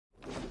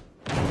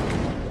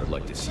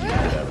like to see you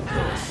get out of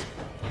this.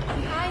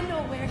 I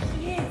know where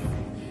he is.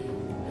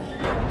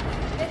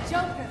 The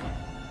Joker.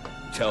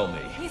 Tell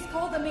me. He's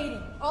called a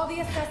meeting. All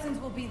the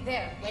assassins will be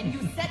there. When you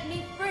set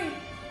me free,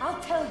 I'll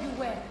tell you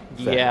where.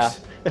 Yeah.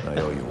 Thanks.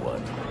 I owe you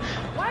one.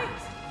 Wait!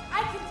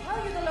 I can tell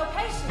you the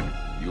location.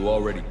 You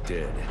already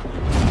did.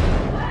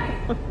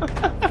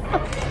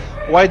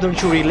 Why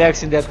don't you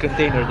relax in that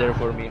container there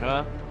for me,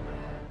 huh?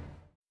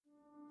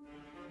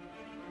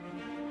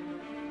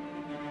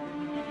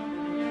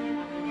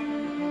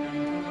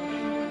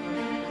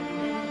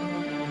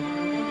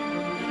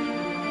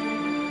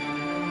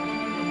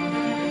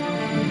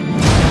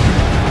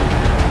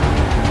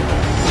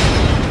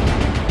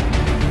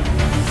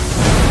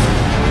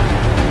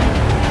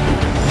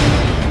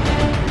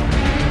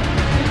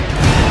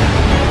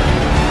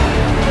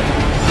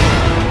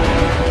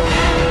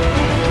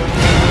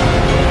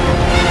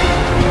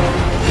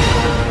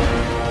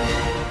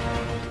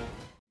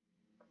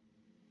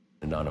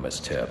 Anonymous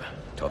tip.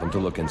 Tell them to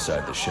look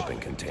inside the shipping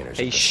containers.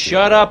 Hey,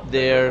 shut up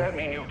there. Does that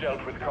mean you've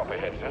dealt with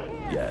Copperhead, sir?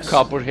 Yes.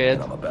 Copperhead.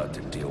 And I'm about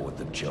to deal with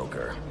the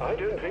Joker. I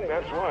don't think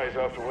that's wise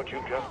after what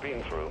you've just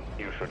been through.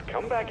 You should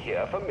come back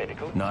here for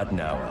medical. Not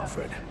now,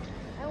 Alfred.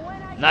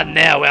 Not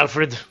now,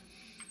 Alfred.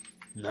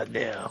 Not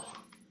now.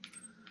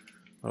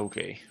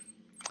 Okay.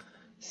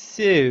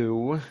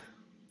 So...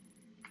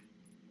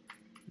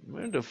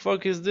 where the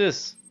fuck is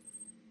this?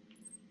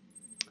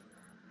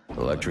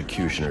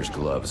 Electrocutioner's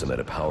gloves emit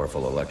a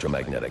powerful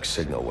electromagnetic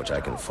signal which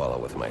I can follow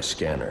with my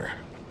scanner.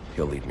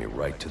 He'll lead me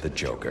right to the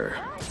Joker.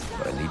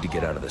 But I need to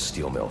get out of the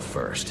steel mill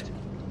first.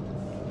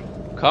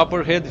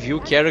 Copperhead view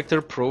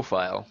character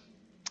profile.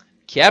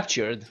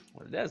 Captured?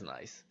 Well, that's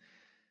nice.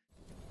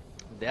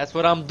 That's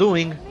what I'm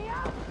doing.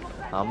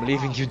 I'm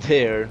leaving you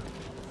there.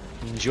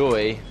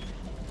 Enjoy.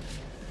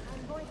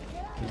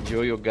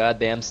 Enjoy your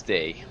goddamn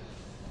stay.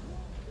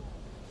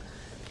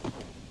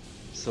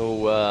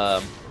 So,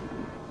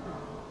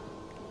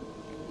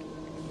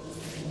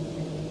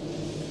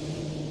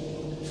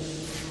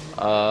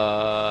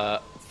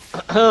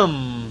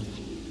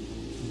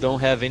 don't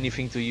have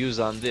anything to use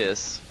on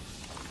this.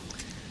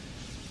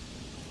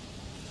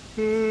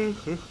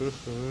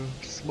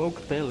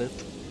 Smoke pellet.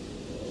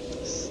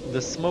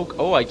 The smoke.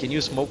 Oh, I can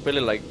use smoke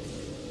pellet like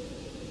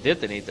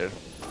detonator.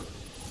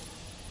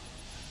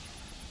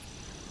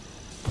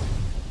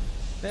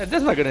 Yeah,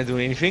 that's not gonna do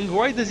anything.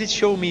 Why does it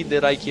show me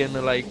that I can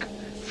like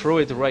throw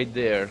it right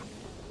there?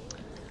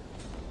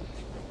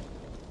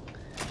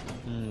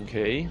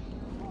 Okay.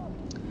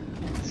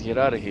 Let's get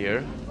out of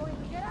here.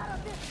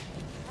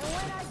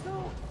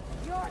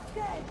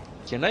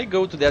 Can I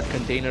go to that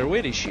container?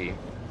 Where is she?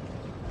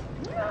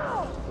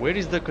 Where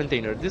is the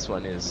container? This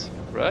one is,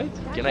 right?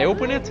 Can I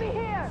open it?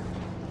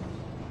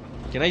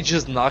 Can I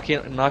just knock?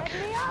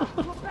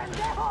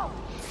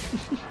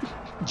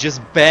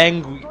 Just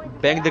bang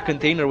the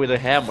container with a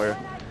hammer.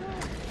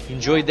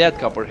 Enjoy that,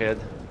 Copperhead.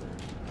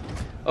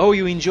 Oh,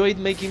 you enjoyed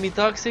making me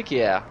toxic?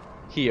 Yeah.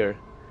 Here.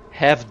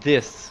 Have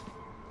this.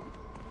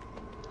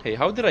 Hey,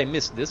 how did I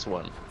miss this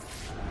one?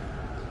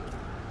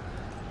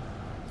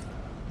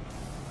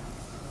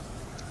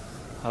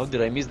 How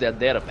did I miss that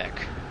data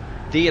pack?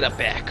 Data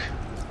pack.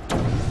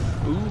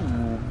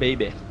 Ooh,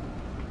 baby.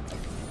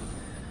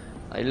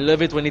 I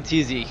love it when it's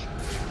easy.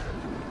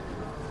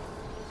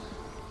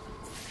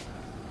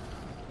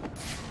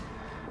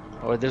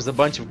 Oh, there's a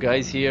bunch of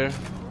guys here.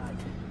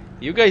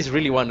 You guys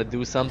really want to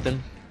do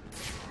something?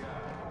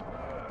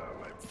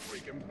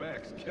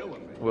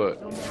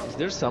 What? Is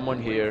there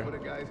someone here?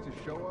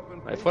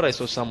 I thought I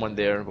saw someone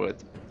there,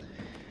 but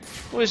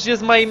it was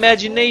just my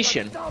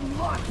imagination.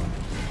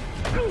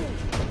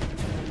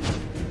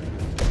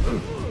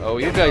 Oh,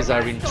 you guys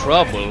are in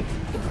trouble.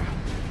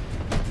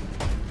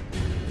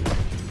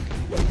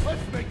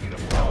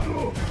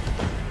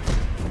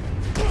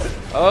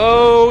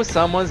 Oh,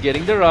 someone's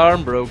getting their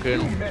arm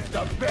broken.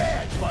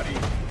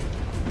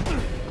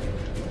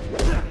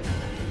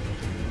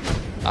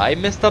 I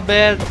messed up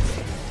bad.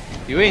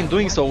 You ain't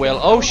doing so well.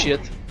 Oh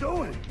shit.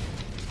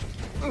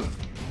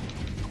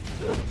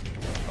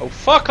 Oh,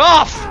 fuck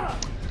off!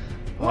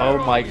 Oh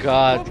my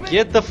god.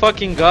 Get the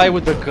fucking guy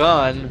with the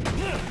gun.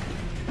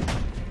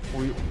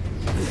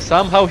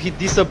 Somehow he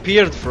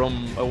disappeared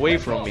away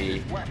from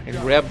me and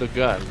grabbed the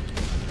gun.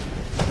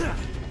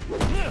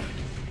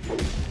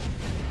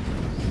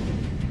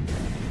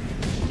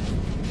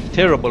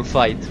 Terrible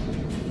fight.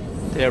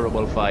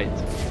 Terrible fight.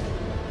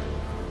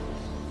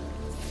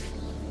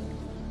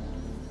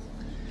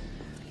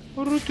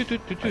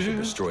 I should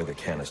destroy the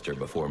canister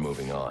before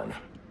moving on.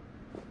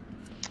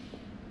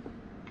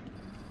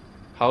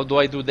 How do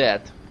I do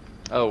that?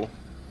 Oh.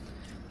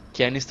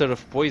 Canister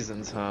of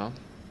poisons, huh?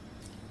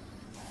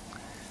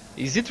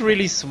 Is it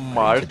really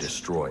smart to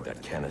destroy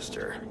that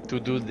canister to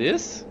do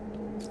this?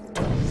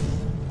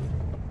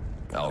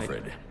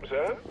 Alfred,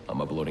 Sir?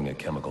 I'm uploading a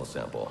chemical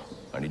sample.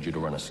 I need you to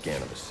run a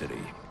scan of the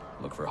city.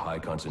 Look for high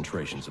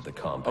concentrations of the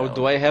compound. Oh,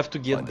 do I have to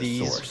get Find the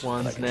these source,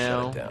 ones and I can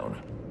now? shut it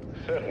down.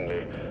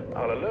 Certainly.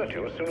 I'll alert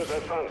you as soon as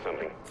I've found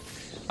something.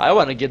 I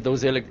want to get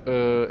those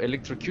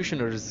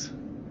electrocutioners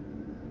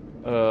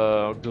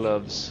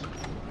gloves.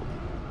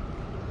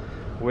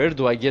 Where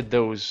do I get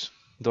those?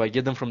 Do I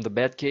get them from the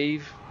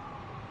Batcave?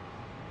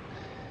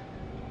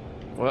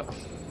 What?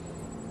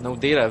 No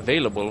data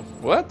available.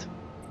 What?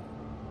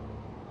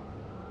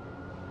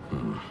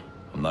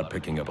 I'm not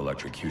picking up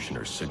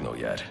electrocutioner's signal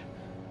yet.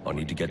 I'll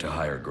need to get to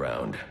higher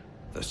ground.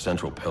 The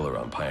central pillar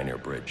on Pioneer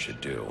Bridge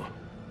should do.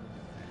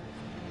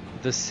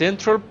 The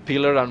central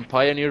pillar on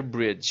Pioneer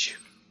Bridge.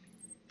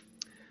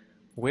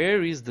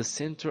 Where is the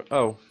center?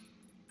 Oh.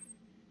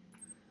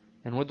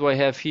 And what do I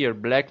have here?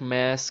 Black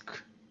mask,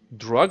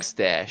 drug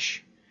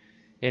stash,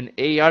 an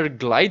AR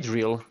glide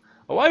drill.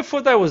 Oh, I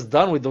thought I was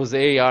done with those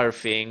AR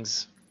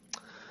things.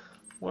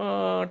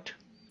 What?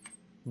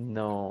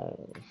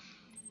 No.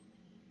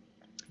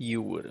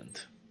 You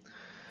wouldn't.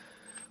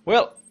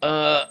 Well,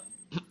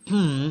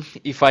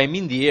 if I'm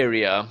in the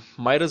area,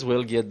 might as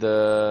well get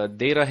the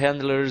data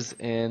handlers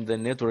and the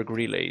network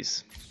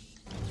relays.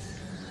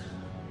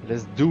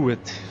 Let's do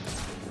it.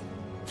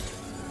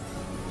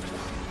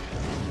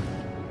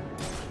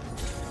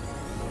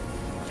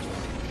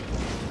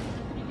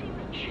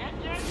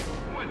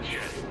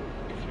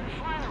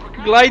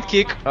 Glide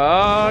kick.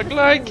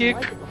 Glide kick.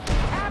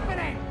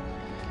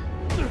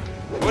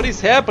 What is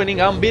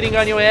happening? I'm beating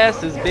on your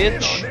asses,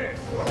 bitch.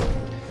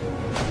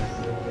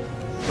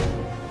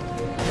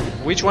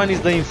 Which one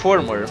is the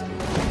informer?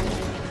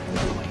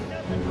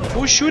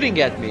 Who's shooting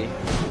at me?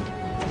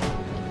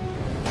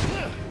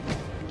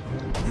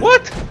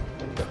 What?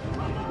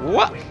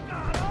 What?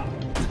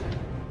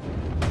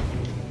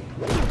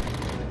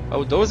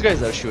 Oh, those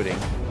guys are shooting.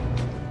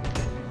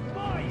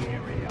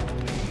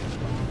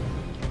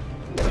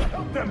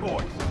 Them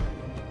boys.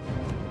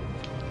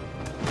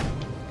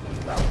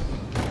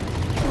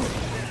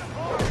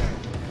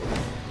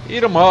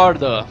 Hit him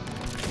harder.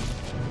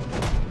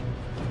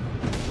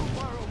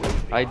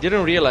 I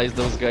didn't realize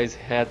those guys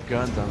had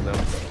guns on them.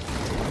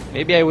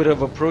 Maybe I would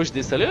have approached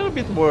this a little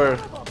bit more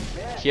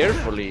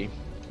carefully.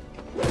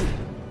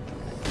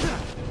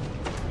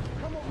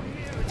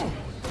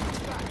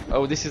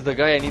 Oh, this is the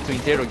guy I need to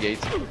interrogate.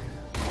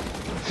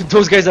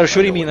 Those guys are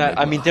shooting me and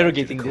I'm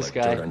interrogating this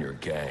guy. On your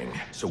gang.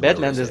 So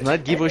Batman does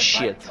not give a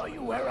shit. Tell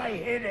you where I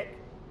hid it.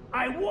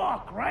 I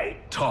walk,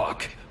 right?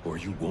 Talk, or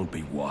you won't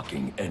be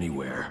walking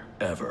anywhere,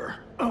 ever.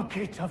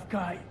 Okay, tough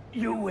guy,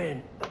 you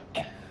win.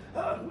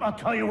 I'll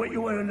tell you what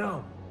you want to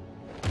know.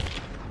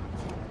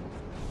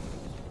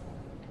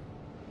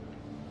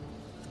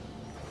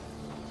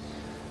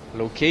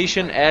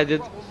 Location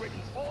added.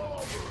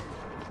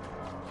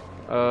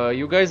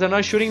 You guys are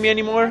not shooting me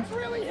anymore?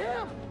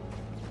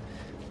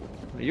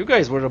 You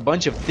guys were a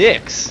bunch of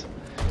dicks.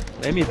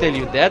 Let me tell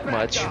you that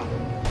much.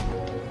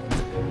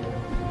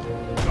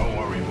 Don't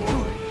worry,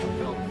 boys.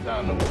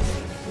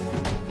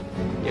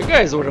 You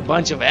guys were a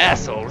bunch of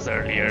assholes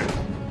earlier.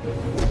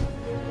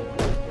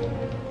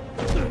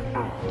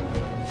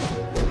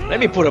 Let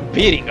me put a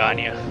beating on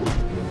you.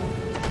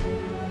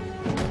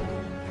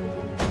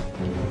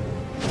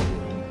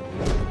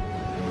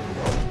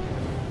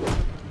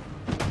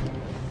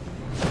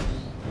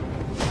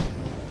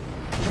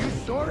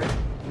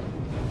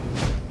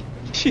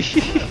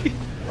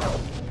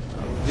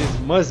 This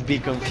must be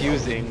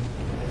confusing.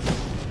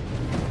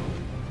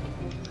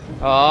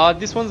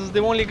 This one's the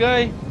only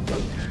guy?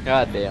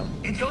 God damn.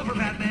 It's over,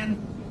 Batman.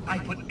 I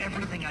put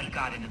everything I've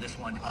got into this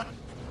one.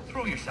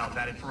 Throw yourself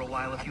at it for a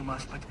while if you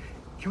must, but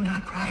you're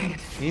not right.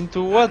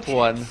 Into what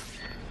one?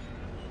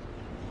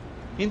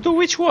 Into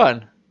which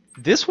one?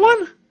 This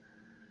one?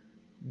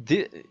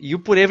 You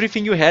put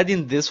everything you had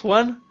in this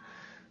one?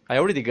 I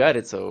already got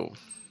it, so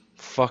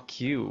fuck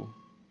you.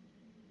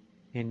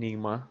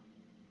 Enigma.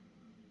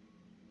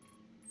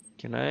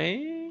 Can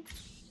I?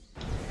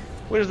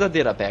 Where's the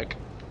data pack?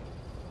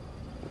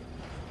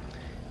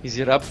 Is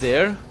it up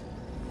there?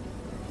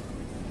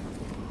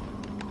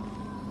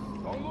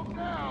 Don't look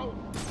now.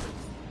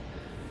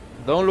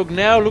 Don't look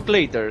now, look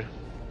later.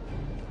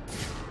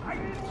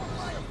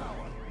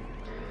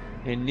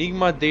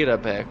 Enigma data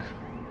pack.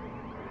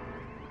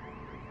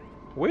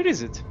 Where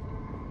is it?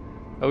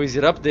 Oh, is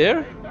it up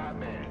there?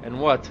 And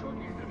what?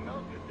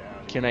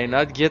 Can I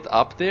not get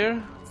up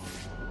there?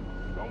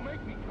 Don't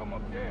make me come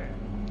up there.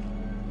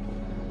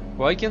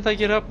 Why can't I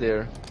get up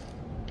there?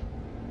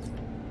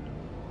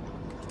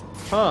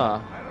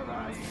 Huh. I don't know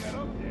how you got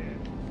up there,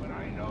 but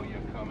I know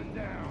you're coming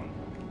down.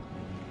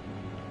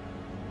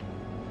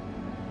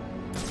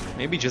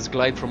 Maybe just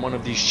glide from one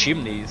of these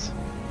chimneys.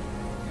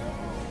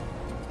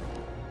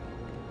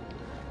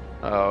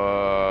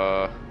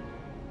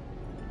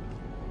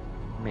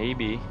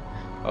 Maybe.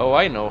 Oh,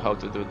 I know how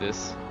to do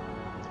this.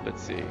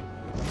 Let's see.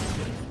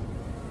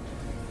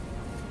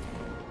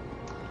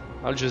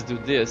 I'll just do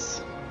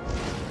this.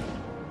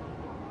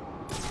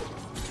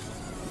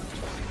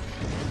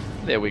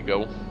 There we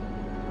go.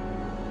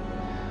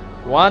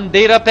 One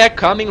data pack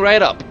coming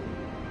right up.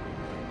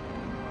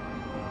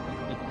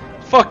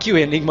 Fuck you,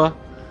 Enigma.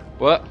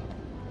 What?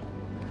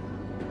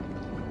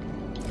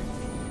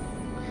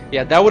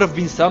 Yeah, that would have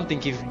been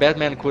something if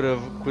Batman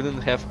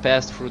couldn't have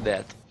passed through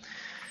that.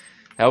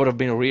 That would have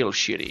been real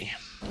shitty.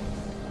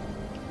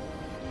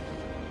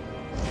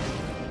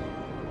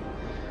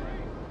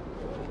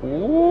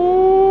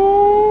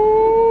 Ooh,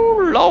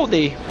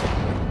 lordy.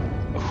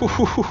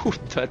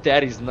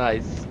 That is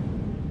nice.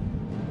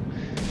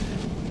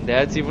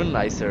 That's even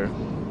nicer.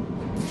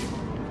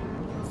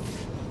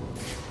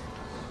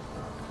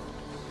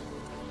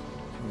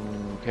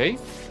 Okay.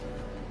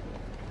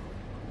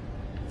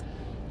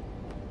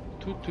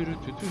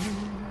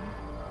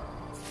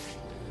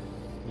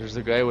 There's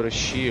a guy with a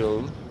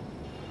shield.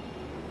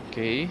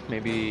 Okay,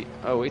 maybe...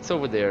 Oh, it's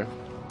over there.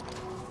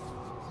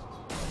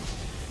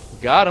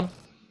 Got him.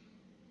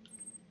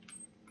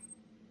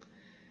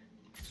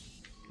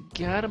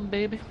 Got him,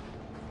 baby.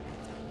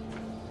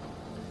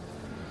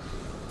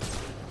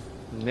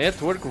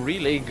 Network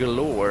relay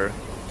galore.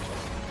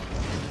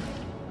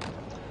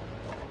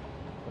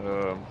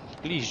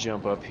 Please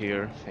jump up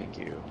here. Thank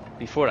you.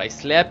 Before I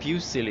slap you,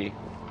 silly.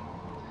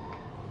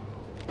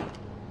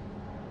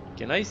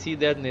 Can I see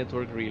that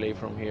network relay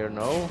from here?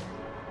 No?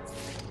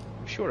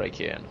 I'm sure I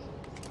can.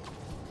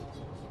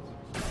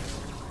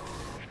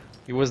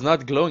 It was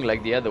not glowing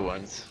like the other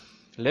ones.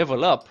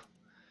 Level up.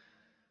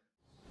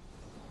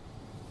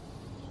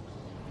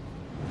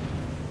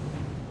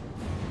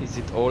 Is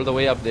it all the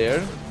way up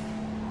there?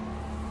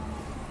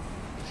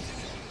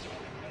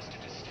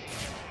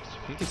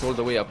 I think it's all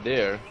the way up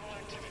there.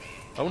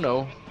 Oh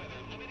no.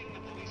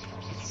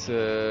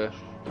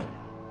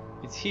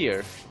 It's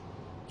here.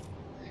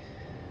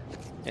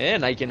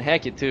 And I can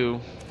hack it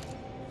too.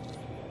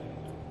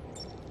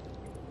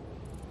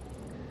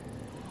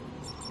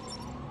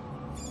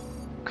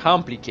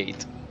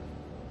 Complicate.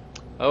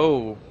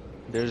 Oh,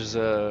 there's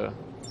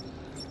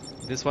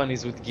this one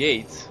is with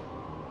gates.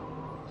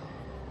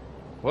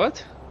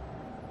 What?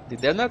 Did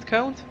that not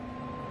count?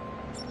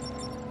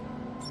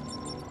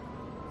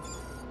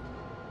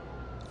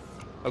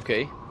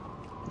 Okay,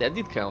 that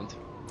did count.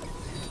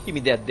 Give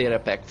me that data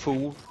pack,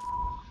 fool.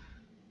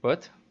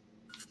 What?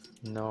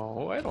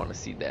 No, I don't want to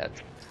see that.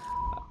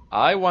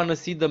 I want to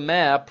see the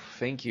map.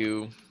 Thank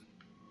you.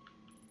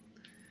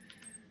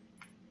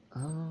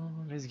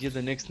 Let's get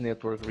the next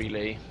network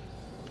relay.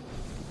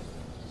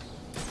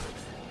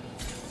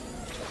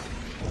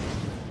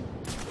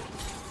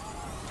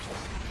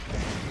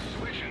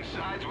 Switching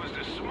sides was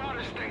the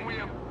smartest thing we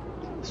have.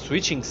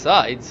 Switching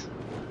sides?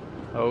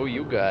 Oh,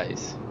 you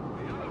guys. The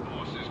other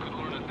bosses could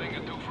learn a thing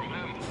or two from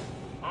him.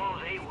 Oh,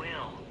 they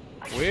will.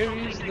 Where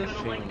is the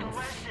thing?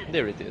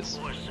 There it is.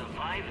 Or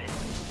survive it.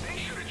 They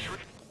should have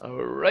treated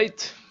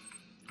Alright.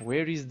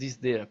 Where is this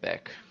data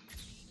pack?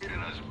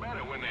 us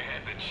better when they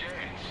had the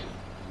chance.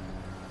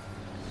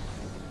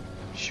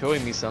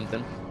 Showing me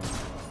something.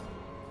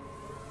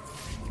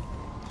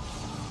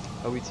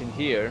 Oh, it's in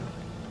here.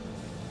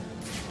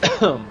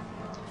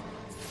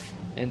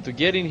 And to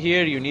get in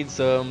here you need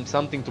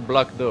something to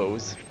block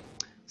those.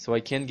 So I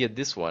can't get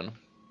this one.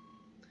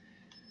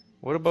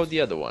 What about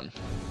the other one?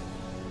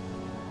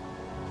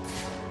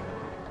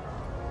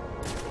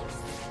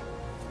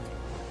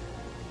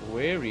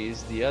 Where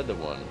is the other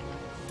one?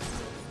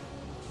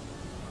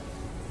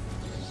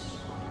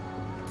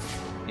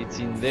 It's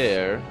in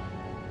there.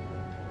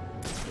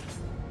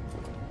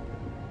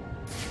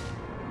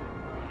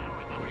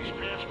 These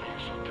pants being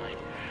so tight.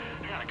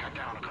 I gotta cut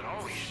down on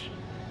cannolis.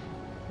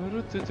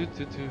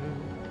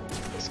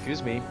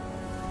 Excuse me.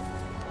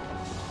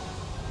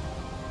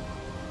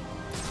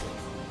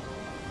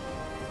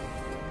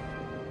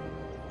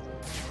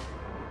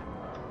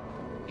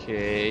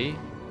 Okay.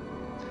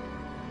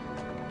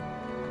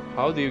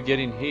 How do you get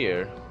in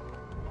here?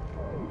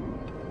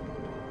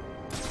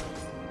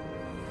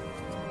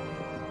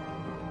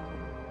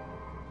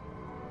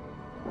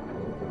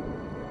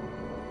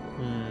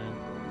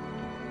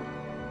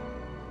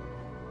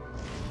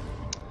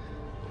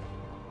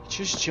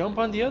 Just jump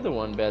on the other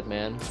one,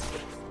 Batman.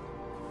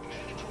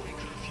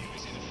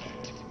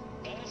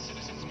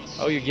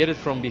 Oh, you get it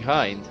from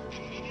behind.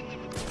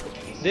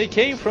 They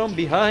came from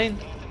behind.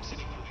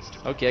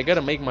 Okay, I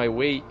gotta make my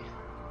way.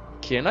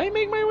 Can I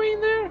make my way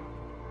in there?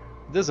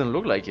 Doesn't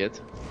look like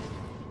it.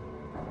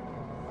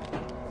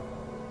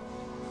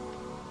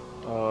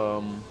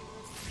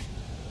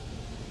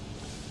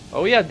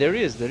 Oh yeah, there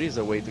is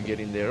a way to get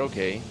in there.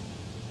 Okay.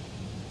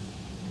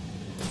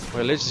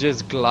 Well, let's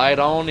just glide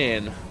on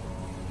in.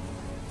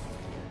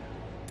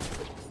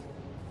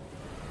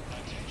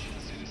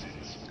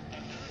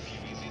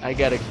 I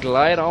gotta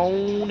glide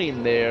on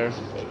in there.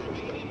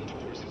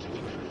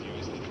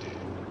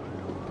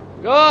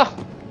 Ah!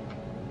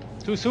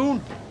 Too soon.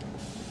 This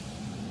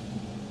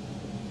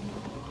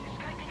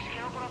guy thinks he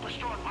can open up a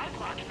store in my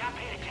block and not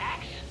pay the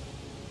tax.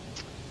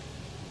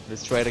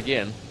 Let's try it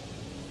again.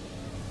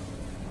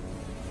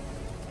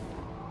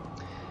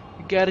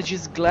 You gotta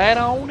just glide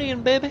on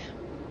in, baby.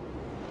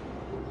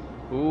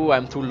 Ooh,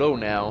 I'm too low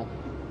now.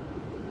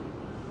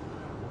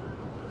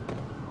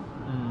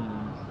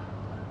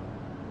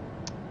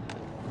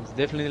 It's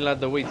definitely not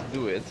the way to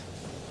do it.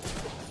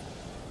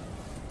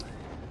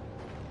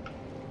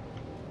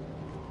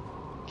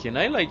 Can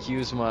I like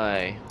use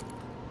my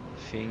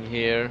thing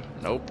here?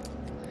 Nope.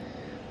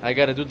 I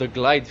gotta do the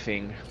glide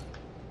thing.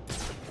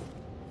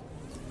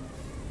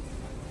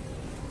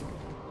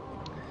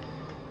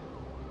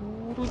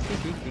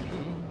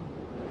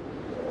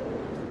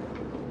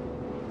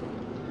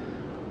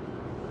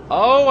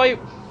 Oh,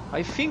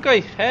 I think I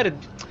had it.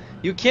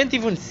 You can't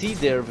even see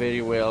there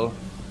very well.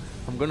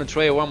 I'm gonna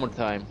try it one more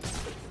time.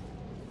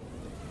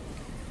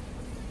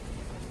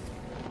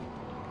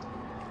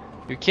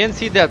 You can't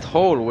see that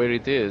hole where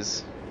it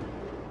is.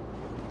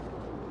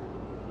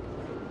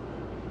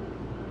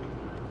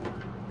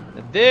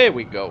 There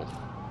we go.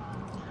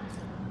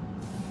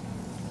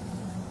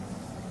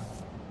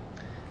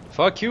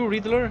 Fuck you,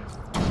 Riddler.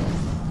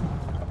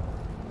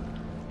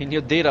 In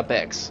your data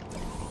packs.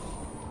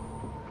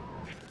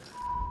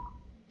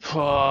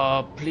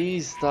 Oh,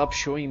 please stop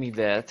showing me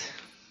that.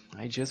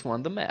 I just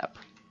want the map.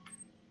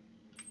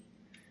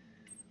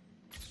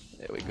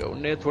 There we go.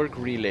 Network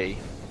relay.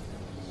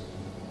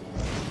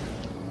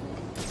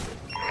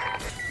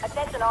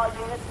 Attention all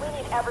units, we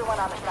need everyone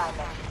on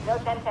assignment. No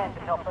 10-10s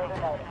until further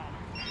notice.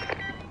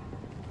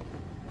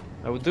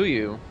 How do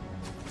you?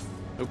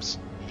 Oops.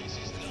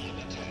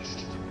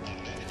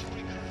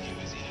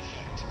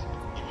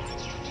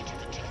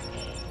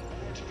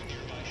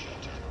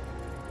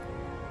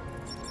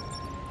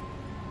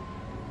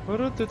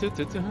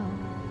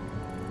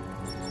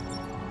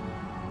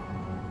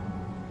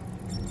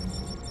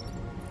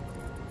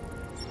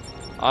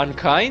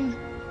 Unkind?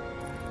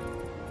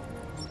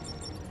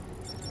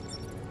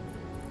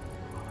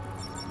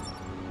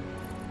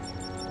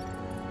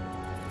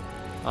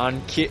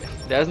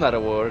 That's not a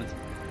word.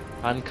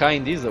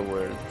 Unkind is a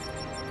word.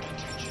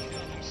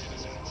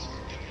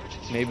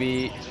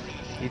 Maybe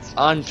it's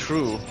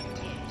untrue.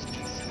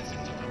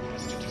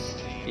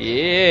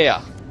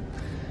 Yeah.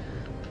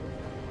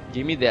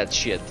 Give me that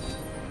shit.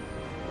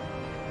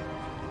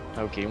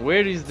 Okay,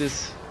 where is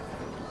this?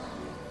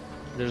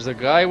 There's a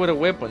guy with a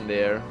weapon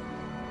there.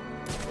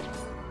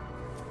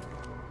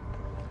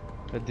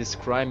 At this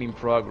crime in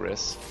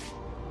progress.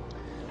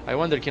 I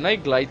wonder, can I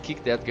glide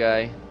kick that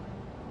guy?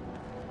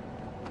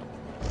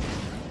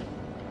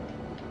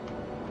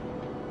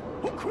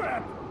 Oh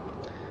crap!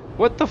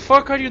 What the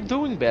fuck are you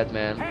doing,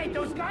 Batman? Hey,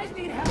 those guys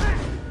need help!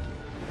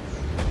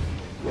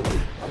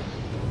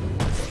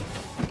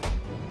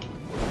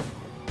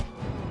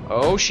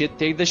 Oh shit,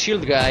 take the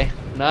shield guy.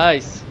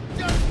 Nice.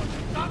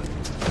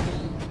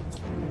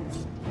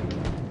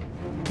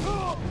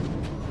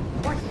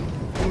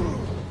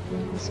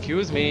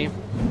 Excuse me.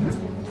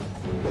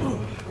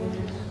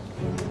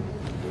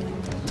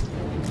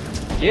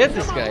 Get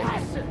this guy.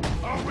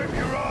 I'll rip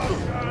your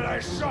arms out of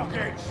their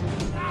sockets!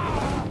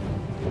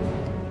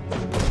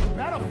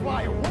 That'll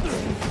fly a wonder.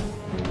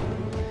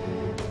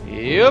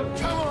 Yep.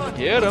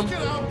 Get him.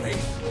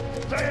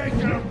 They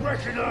ain't gonna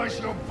recognize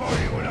your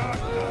body without.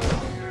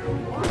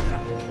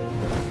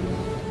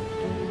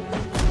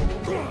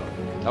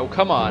 Oh,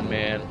 come on,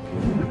 man.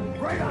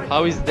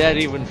 How is that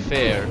even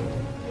fair?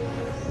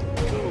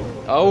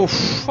 Oh,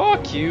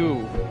 fuck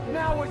you.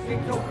 Now what's he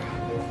doing?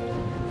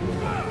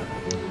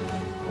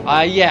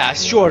 Yeah,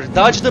 sure.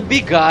 Dodge the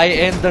big guy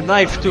and the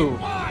knife too.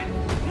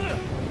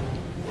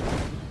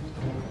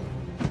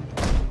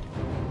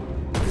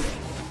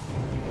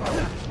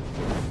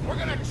 We're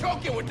gonna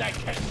choke you with that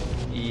cat.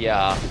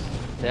 Yeah,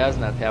 that's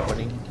not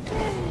happening.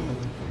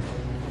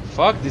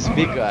 Fuck this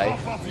big guy.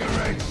 Off your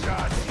head,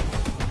 son.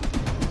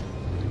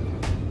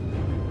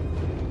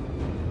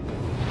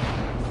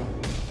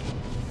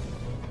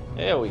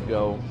 There we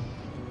go.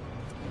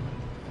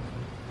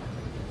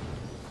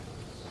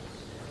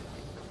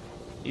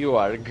 You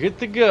are good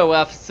to go,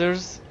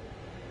 officers.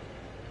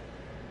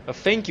 A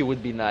thank you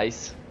would be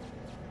nice.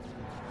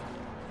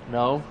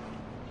 No?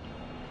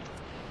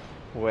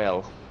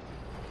 Well.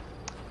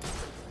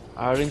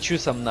 Aren't you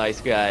some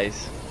nice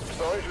guys?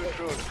 Sorry to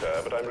intrude,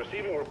 sir, but I'm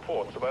receiving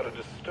reports about a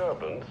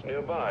disturbance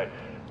nearby.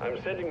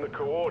 I'm sending the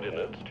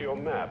coordinates to your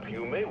map.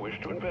 You may wish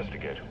to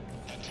investigate.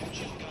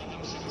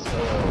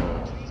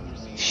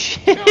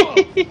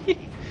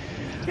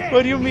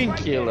 What do you mean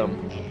kill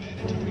him?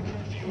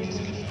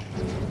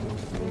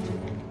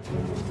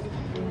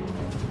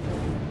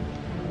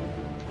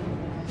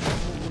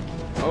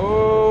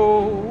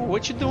 Oh,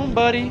 what you doing,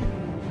 buddy?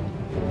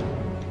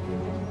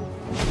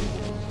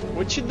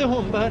 What you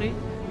doing, buddy?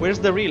 Where's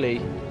the relay,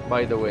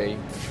 by the way?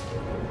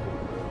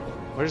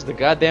 Where's the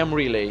goddamn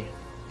relay?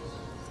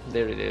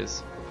 There it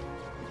is.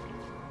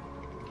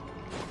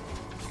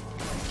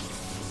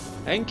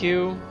 Thank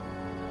you.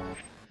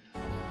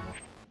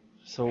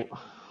 So,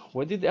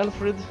 what did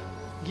Alfred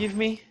give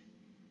me?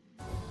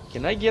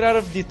 Can I get out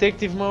of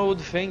detective mode?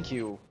 Thank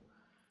you.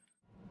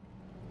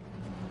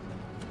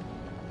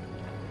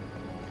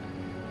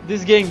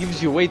 This game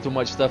gives you way too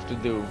much stuff to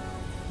do.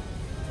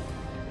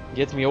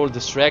 Gets me all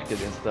distracted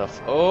and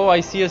stuff. Oh, I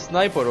see a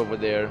sniper over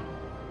there.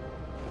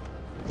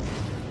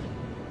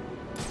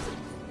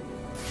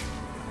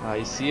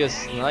 I see a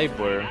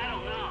sniper.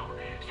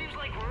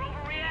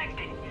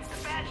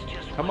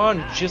 Come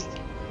on, just...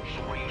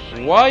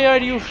 Why are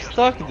you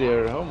stuck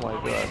there? Oh my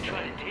god.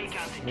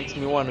 Makes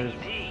me want to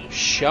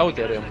shout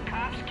at him.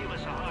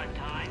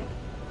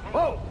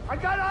 Oh, I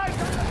got eyes on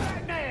the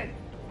Batman!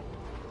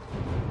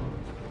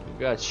 You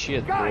got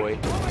shit, Guys, boy.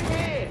 over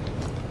here!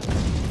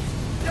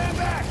 Stand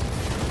back!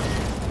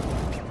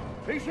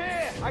 He's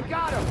here! I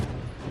got him!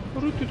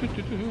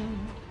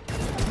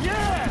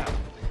 Yeah!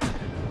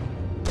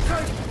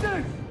 Take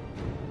this!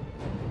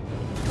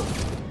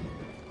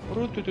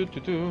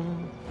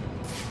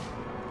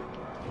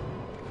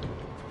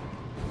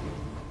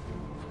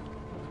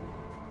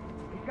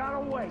 He got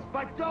away,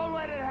 but don't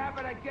let it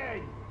happen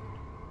again!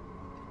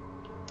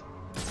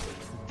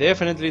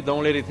 Definitely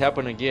don't let it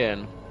happen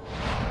again.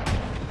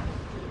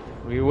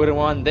 We wouldn't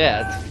want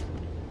that.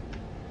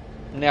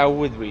 Now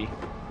would we?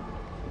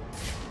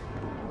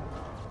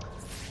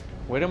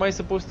 Where am I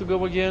supposed to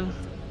go again?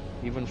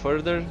 Even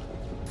further?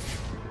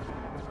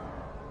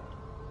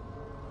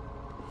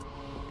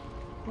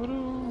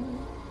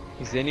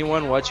 Is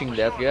anyone watching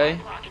that guy?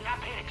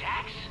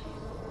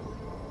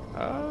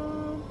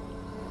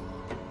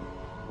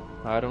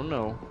 I don't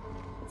know.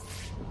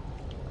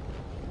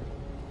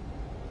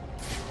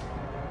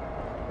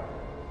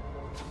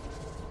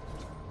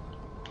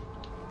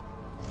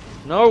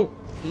 No!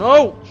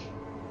 No!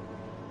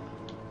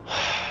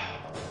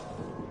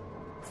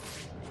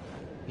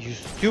 You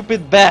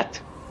stupid bat!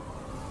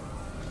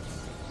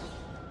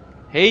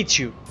 Hate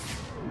you!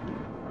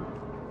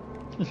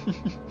 As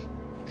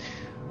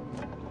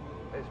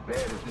bad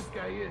as this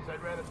guy is,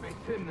 I'd rather face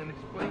him than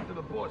explain to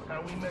the boss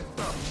how we messed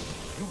up.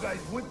 You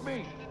guys with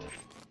me?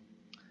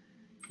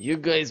 You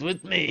guys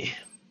with me?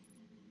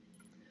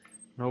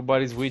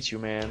 Nobody's with you,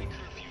 man.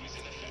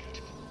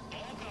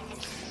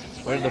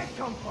 Where the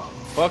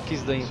fuck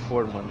is the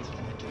informant?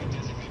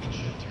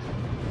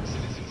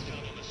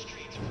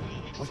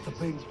 What's the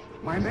big?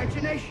 My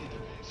imagination.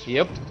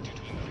 Yep.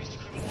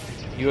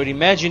 Your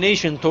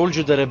imagination told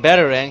you that a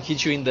batarang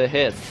hit you in the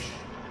head.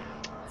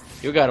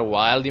 You got a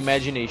wild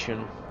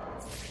imagination.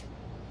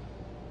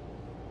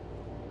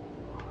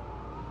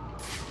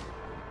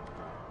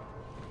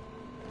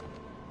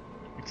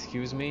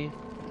 Excuse me.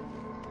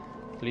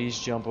 Please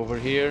jump over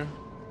here.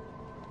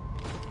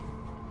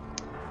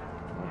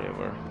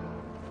 Whatever.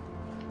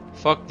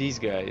 Fuck these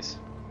guys.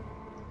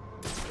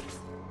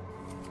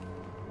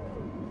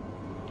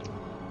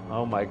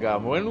 Oh my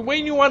god.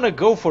 When you wanna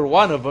go for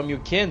one of them, you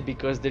can't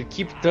because they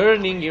keep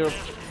turning you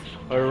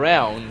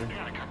around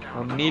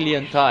a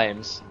million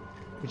times.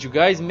 Would you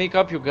guys make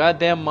up your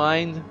goddamn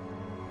mind?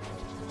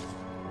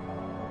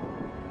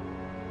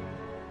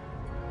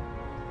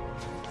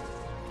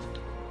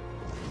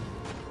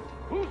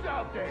 Who's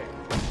out there?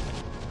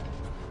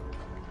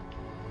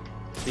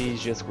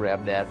 Please just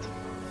grab that.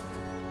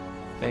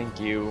 Thank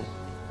you.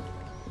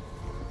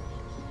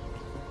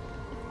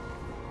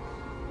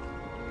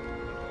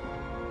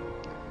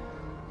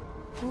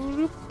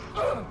 Who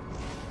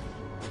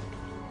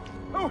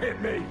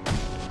hit me?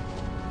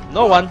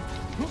 No one.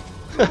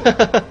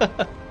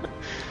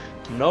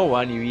 No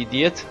one, you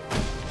idiot.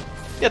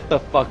 Get the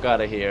fuck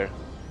out of here.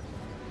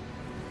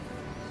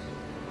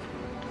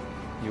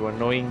 You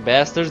annoying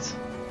bastards.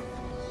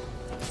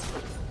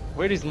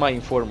 Where is my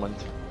informant?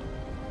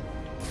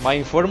 My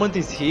informant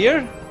is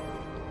here?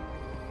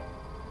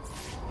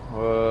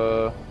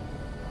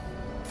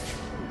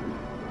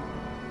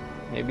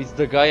 Maybe it's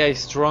the guy I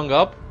strung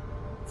up?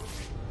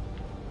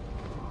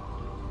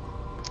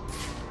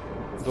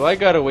 Do I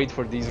gotta wait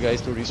for these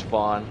guys to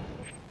respawn?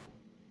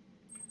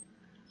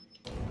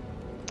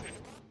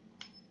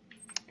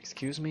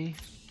 Excuse me?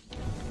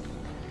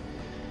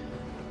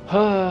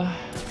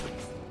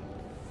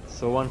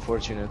 So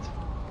unfortunate.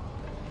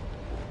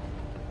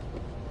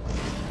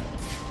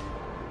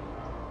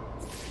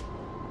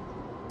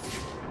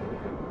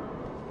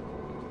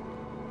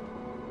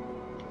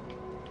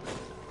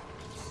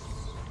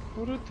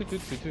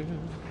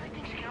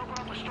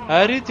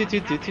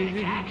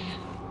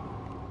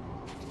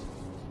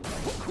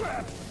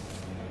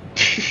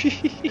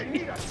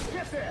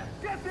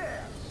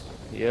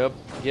 Yep,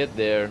 get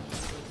there.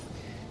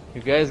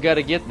 You guys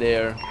gotta get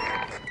there.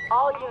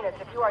 All units,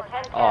 if you are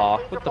 10-10, Aw,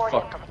 please what the report in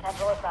fuck? for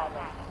potential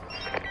assignment.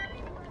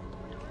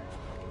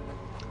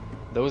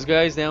 Those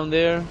guys down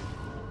there?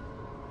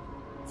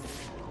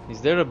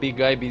 Is there a big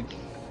guy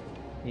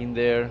in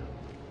there?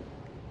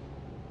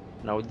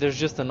 No, there's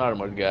just an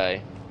armored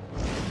guy.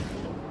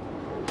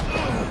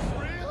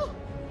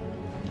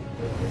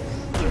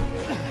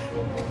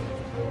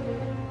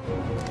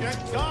 You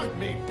dogged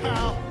me,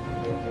 pal.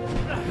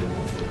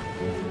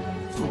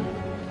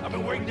 I've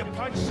been waiting to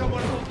punch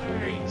someone all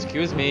day.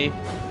 Excuse me.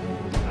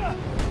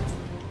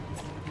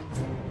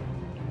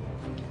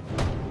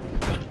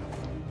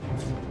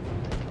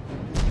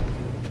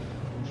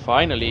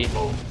 Finally.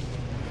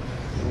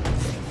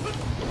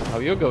 How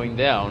you're going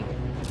down?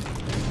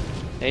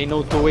 Ain't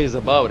no two ways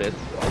about it.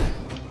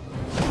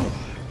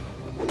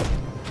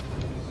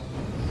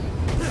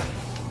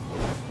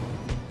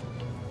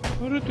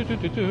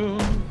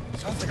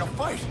 Sounds like a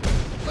fight.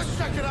 Let's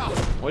check it out.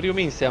 What do you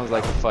mean sounds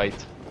like a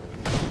fight?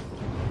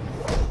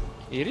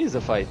 It is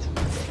a fight,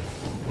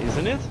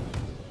 isn't it?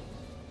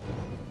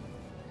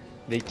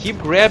 They keep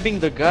grabbing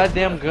the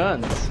goddamn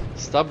guns.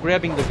 Stop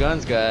grabbing the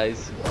guns,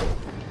 guys.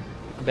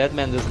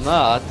 Batman does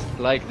not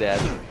like that.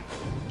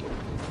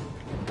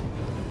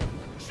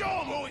 Show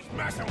him who he's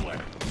messing with.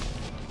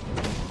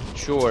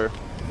 Sure.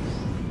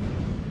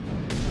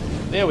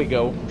 There we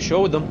go.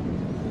 Show them.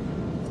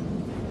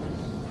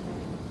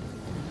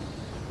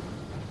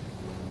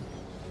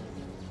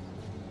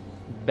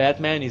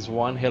 Batman is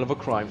one hell of a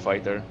crime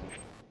fighter.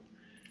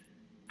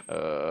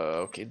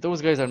 Okay,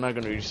 those guys are not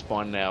gonna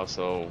respawn now,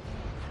 so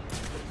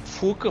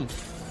fuck 'em.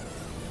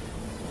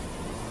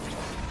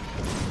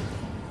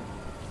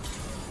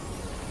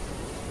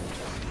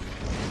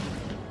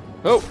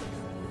 Oh!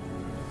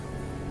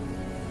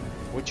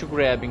 What you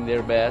grabbing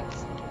there, Bat?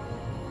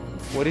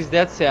 What is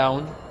that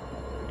sound?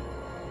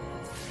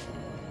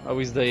 Oh,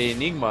 is the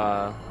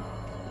Enigma...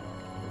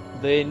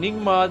 The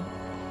Enigma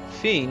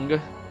thing.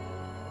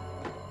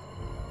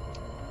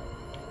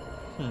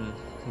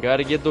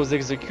 Gotta get those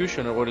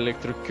executioner or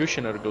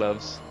electrocutioner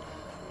gloves.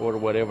 Or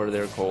whatever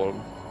they're called.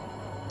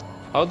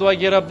 How do I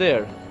get up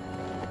there?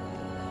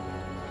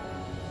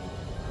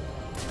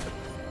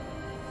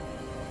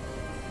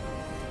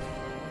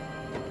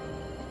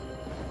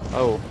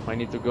 Oh, I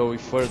need to go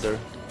further.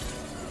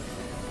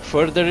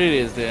 Further it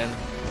is then.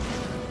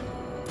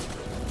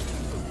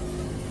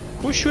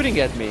 Who's shooting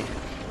at me?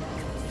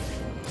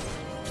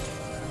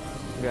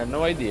 Got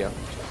no idea.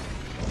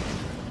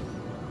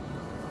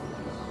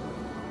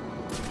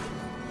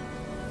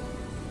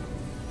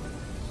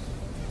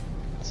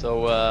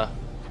 So,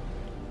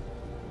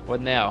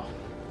 what now?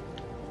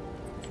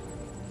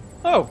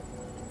 Oh!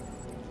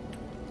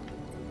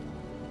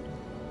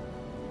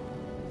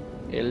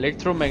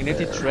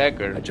 Electromagnetic There.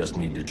 tracker. I just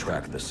need to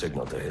track the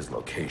signal to his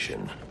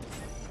location.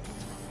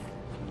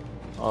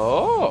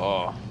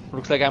 Oh!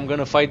 Looks like I'm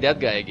gonna fight that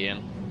guy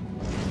again.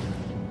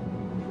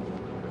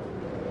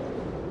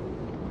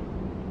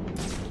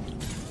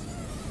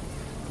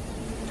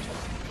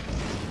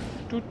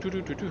 The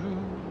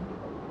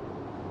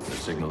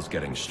signal's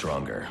getting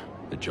stronger.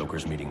 The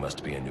Joker's meeting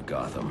must be in New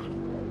Gotham.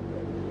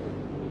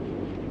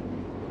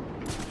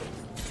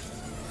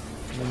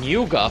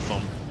 New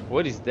Gotham?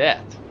 What is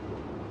that?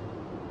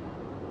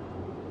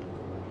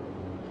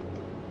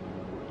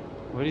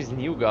 What is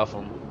New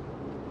Gotham?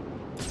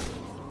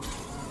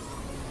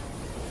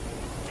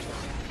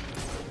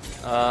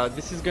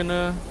 This is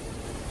gonna...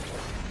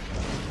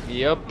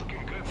 Yep.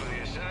 Looking good for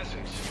the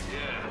assassins.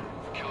 Yeah.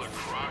 Killer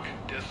Croc,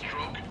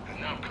 Deathstroke,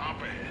 and now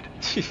Copperhead.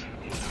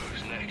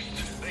 Who's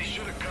next? They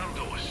should have come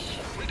to us.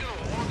 We could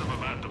have warned them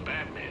about the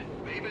Batman.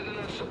 Maybe they're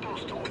not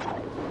supposed to.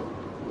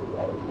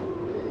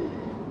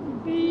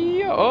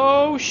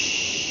 Oh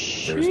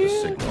shit! There's the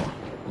signal.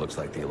 Looks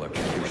like the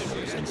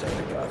electrocutioner is inside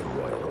the Gotham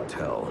Royal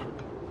Hotel.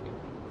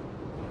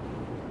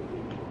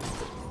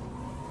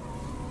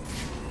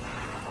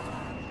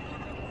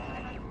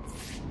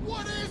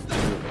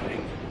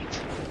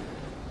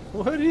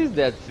 What is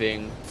that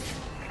thing?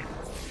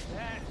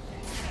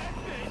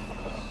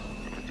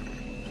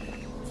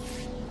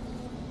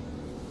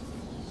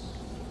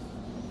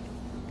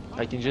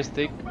 I can just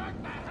take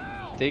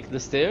the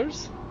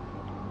stairs?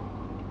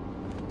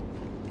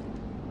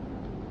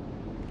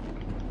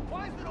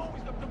 Why is it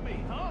always up to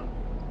me, huh?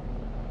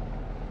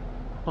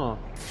 Huh.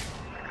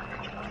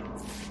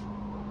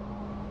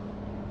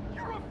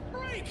 You're a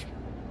freak!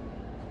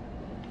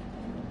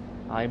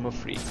 I'm a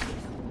freak.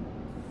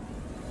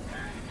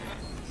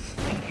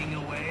 Slinking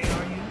away,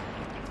 are you?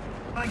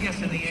 I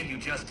guess in the end you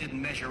just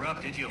didn't measure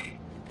up, did you?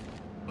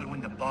 But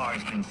when the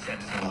bar's been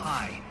set so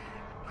high,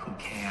 who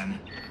can?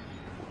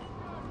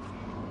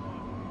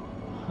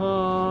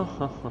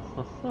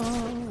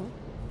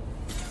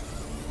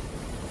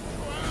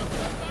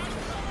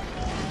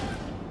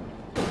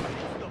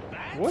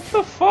 What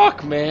the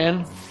fuck,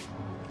 man?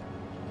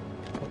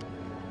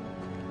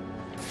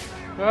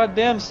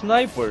 Goddamn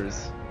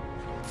snipers.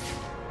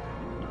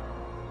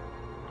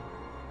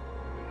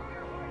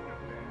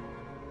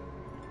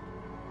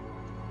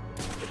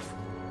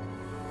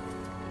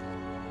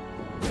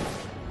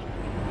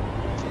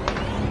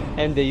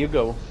 And there you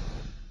go.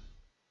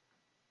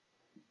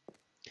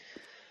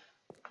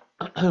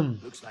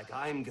 Looks like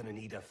I'm gonna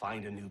need to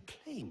find a new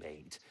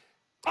playmate.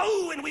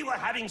 Oh, and we were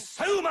having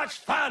so much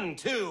fun,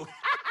 too!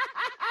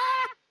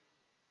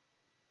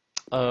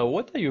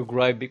 What are you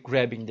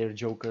grabbing there,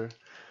 Joker?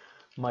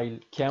 My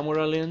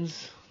camera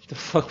lens? The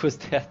fuck was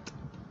that?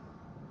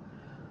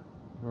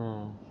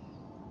 Oh.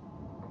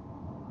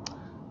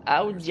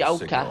 Ow, There's the Joker.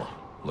 signal.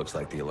 Looks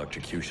like the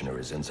electrocutioner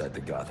is inside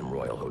the Gotham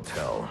Royal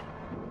Hotel.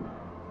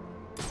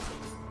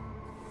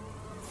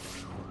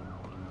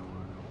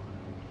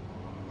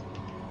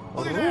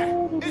 Look at that!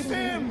 It's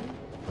him!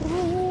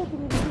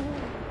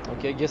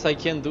 Okay, I guess I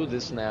can do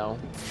this now.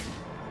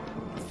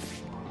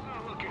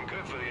 Not looking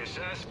good for the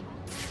assassin.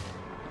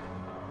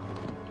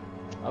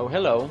 Oh,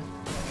 hello.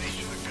 They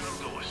should have come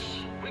to us.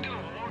 We could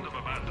have warned them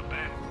about the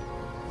Bat.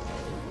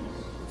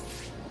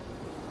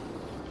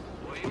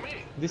 What do you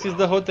mean? This is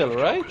the hotel,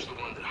 right? Joker's the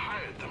one that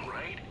hired them,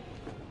 right?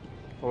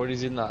 Or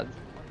is it not?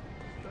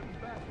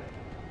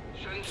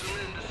 Sends them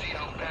in to see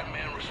how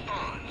Batman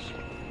responds.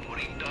 What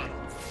he done.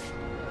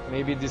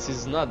 Maybe this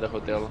is not the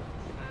hotel.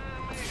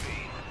 Maybe.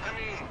 I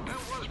mean, that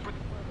was pretty...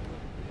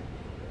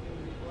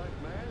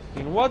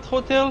 In what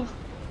hotel?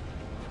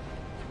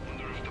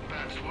 Wonder if the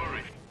Bat's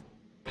worried.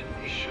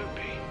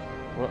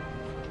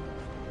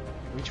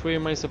 Which way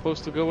am I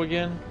supposed to go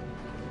again?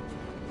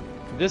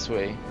 This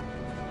way.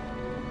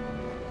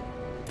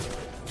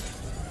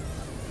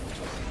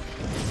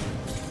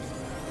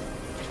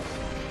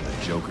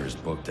 The Joker's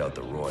booked out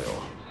the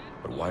Royal,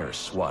 but why are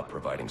SWAT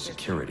providing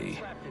security?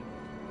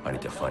 I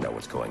need to find out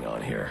what's going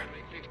on here.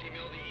 Make 50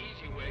 mil the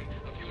easy way.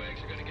 A few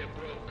eggs are gonna get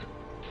broke.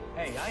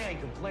 Hey, I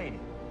ain't complaining.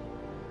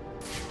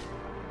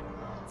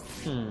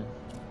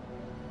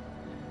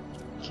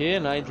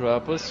 Can I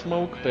drop a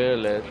smoke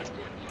pellet?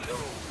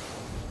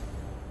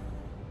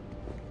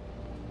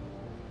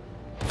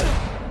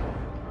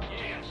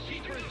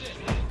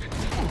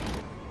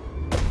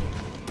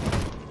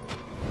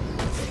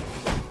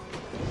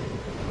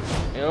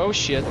 Oh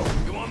shit.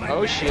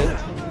 Oh shit.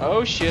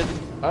 Oh shit.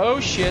 Oh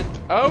shit.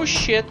 Oh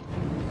shit.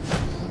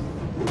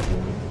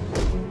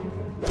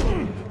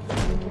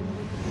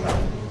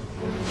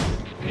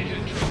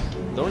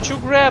 Don't you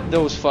grab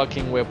those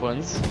fucking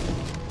weapons.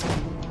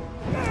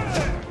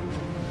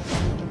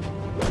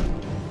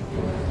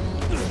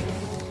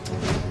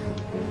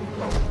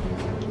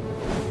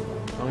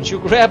 Don't you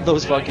grab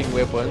those fucking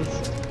weapons.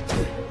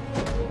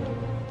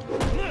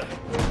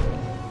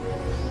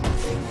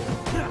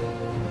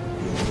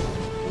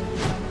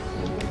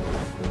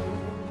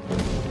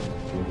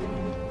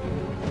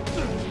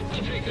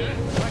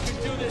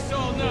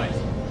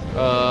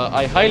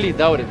 I highly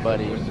doubt it,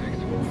 buddy.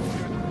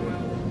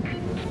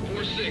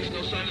 4-6,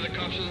 no sign of the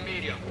cops or the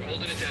media. We're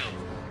holding it down.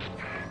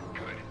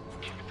 Good.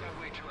 Keep it that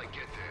way till I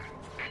get there.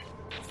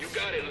 You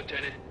got it,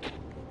 Lieutenant.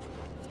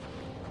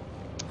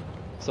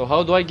 So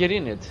how do I get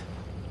in it?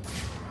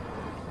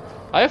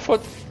 I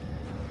thought...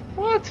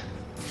 What?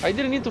 I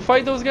didn't need to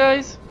fight those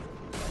guys?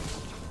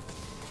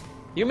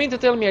 You mean to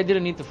tell me I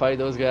didn't need to fight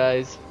those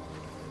guys?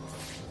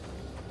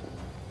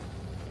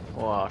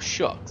 Oh,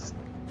 shucks.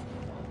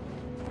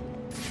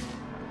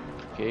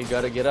 Okay,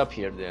 gotta get up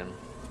here then.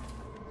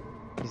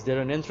 Is there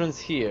an entrance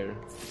here?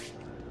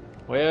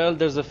 Well,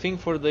 there's a thing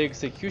for the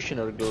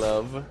executioner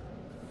glove.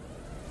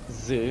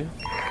 Z.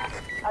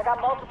 I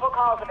got multiple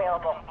calls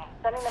available.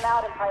 Sending them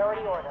out in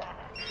priority order.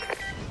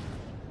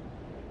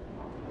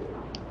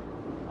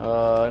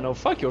 No,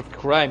 fuck your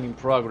crime in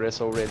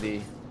progress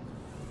already.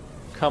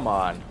 Come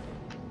on.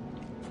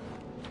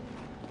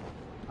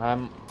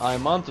 I'm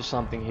onto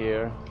something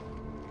here.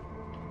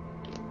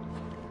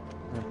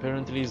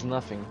 Apparently it's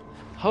nothing.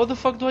 How the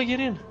fuck do I get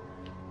in?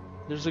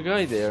 There's a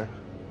guy there.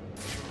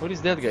 What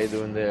is that guy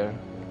doing there?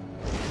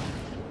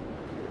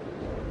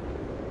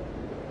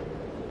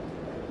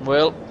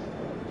 Well,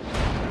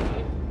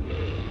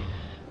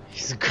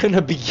 he's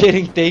gonna be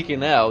getting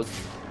taken out.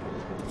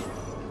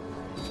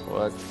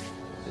 What?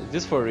 Is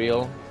this for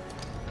real?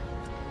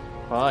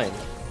 Fine.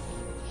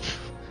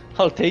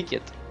 I'll take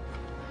it.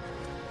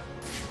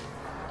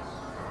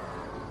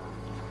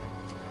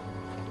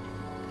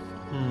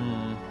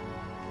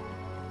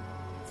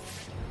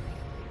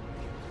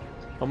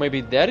 Or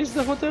maybe that is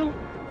the hotel?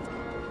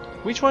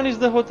 Which one is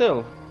the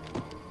hotel?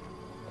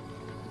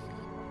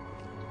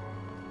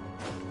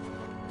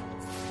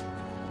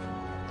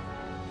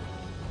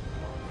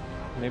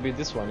 Maybe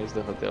this one is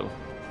the hotel.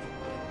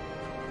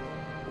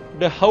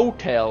 The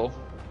hotel.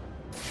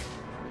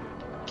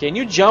 Can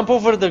you jump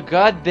over the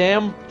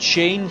goddamn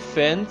chain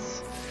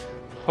fence?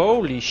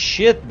 Holy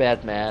shit,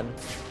 Batman.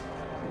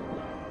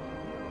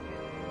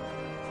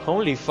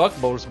 Holy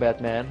fuckballs,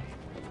 Batman.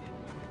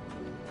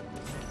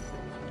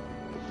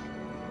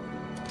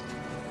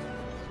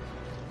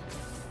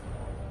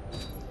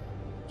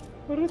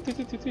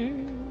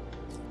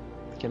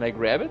 Can I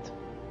grab it?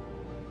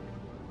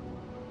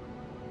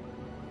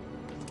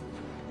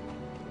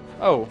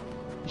 Oh.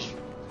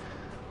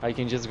 I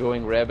can just go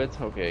and grab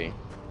it? Okay.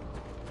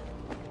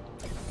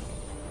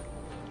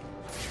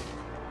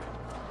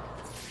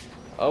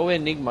 Oh,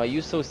 Enigma,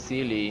 you so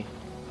silly.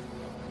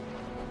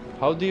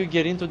 How do you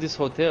get into this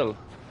hotel?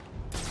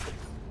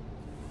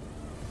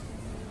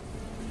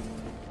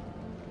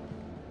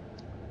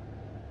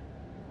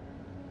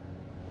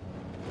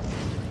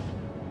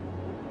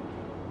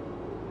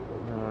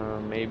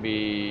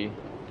 Maybe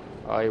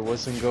I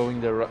wasn't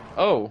going the right...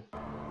 Oh!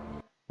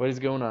 What is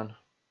going on?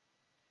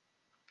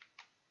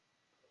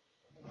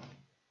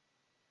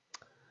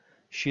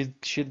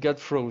 Shit got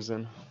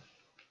frozen.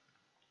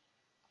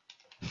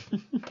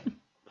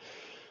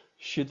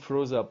 Shit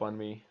froze up on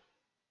me.